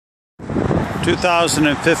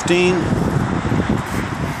2015,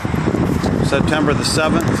 September the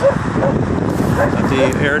 7th, at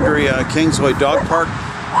the Airdrie Kingsway Dog Park.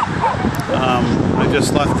 I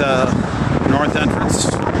just left the north entrance,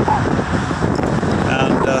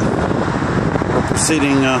 and we're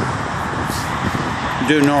proceeding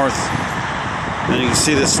due north. And you can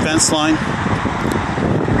see this fence line,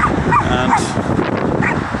 and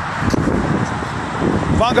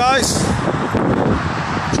come on, guys.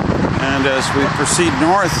 And as we proceed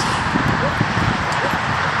north,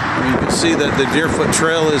 you can see that the Deerfoot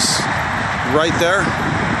Trail is right there.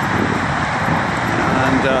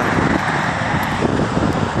 And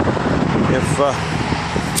if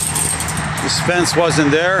this fence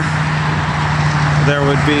wasn't there, there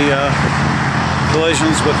would be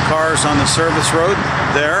collisions with cars on the service road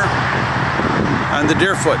there and the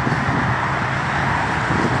Deerfoot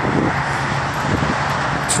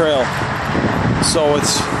Trail. So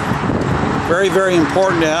it's very, very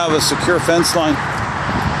important to have a secure fence line.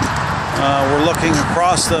 We're looking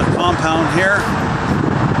across the compound here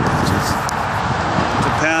to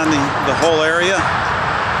pan the whole area,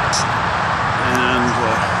 and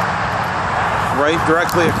right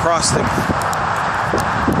directly across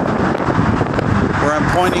where I'm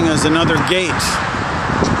pointing is another gate.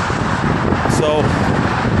 So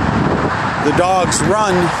the dogs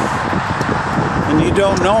run, and you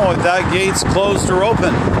don't know if that gate's closed or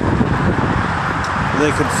open.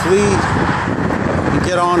 They could flee and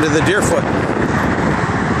get onto the Deerfoot.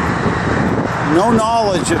 No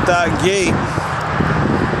knowledge if that gate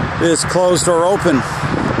is closed or open.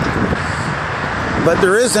 But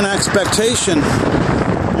there is an expectation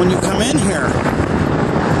when you come in here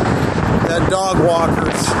that dog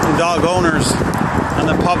walkers and dog owners and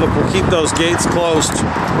the public will keep those gates closed.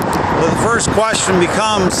 But the first question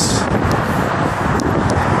becomes,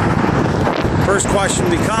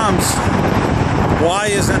 why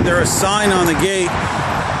isn't there a sign on the gate,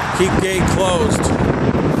 keep gate closed?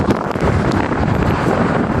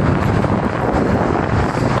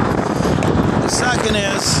 The second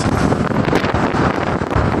is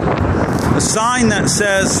a sign that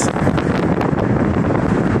says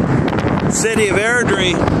City of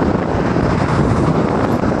Airdrie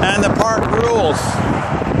and the park rules.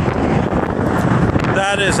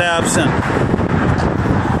 That is absent.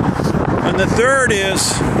 And the third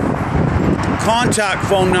is contact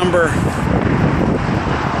phone number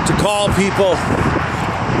to call people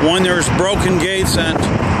when there's broken gates and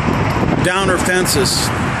downer fences.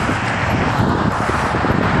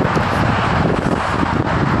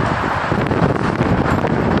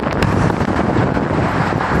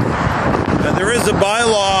 And there is a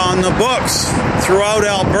bylaw on the books throughout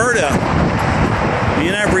Alberta,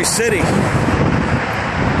 in every city,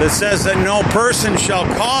 that says that no person shall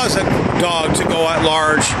cause a dog to go at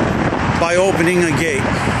large by opening a gate.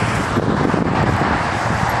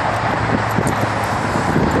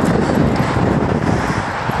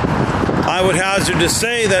 I would hazard to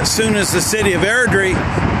say that as soon as the City of Airdrie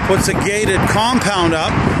puts a gated compound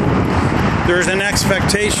up, there's an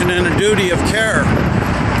expectation and a duty of care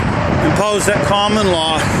imposed at common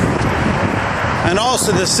law, and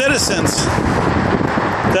also the citizens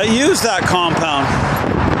that use that compound.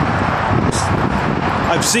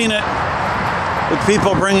 I've seen it with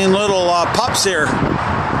people bringing little pups here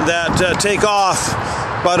that take off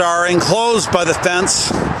but are enclosed by the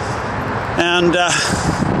fence, and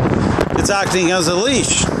it's acting as a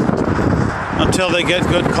leash until they get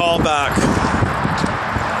good call back.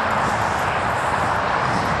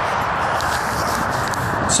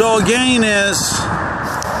 So again is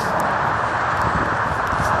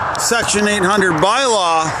Section 800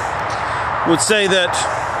 bylaw would say that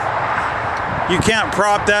you can't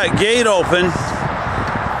prop that gate open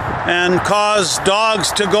and cause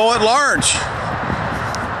dogs to go at large.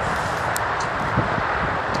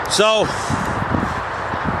 So,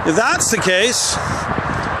 if that's the case,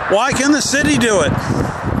 why can the city do it?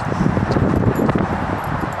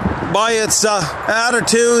 By its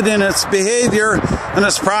attitude and its behavior and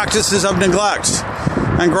its practices of neglect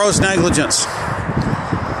and gross negligence.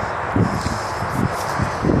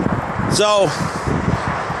 So,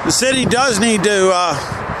 the city does need to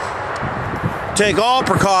take all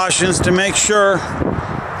precautions to make sure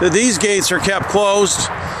that these gates are kept closed,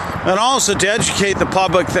 and also to educate the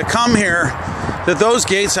public that come here that those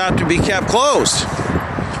gates have to be kept closed.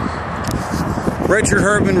 Richard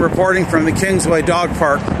Herdman reporting from the Kingsway Dog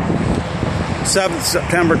Park, 7th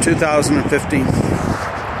September 2015.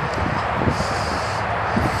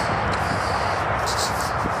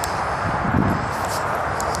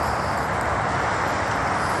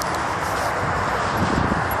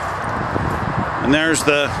 And there's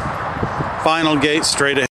the Final gate straight ahead.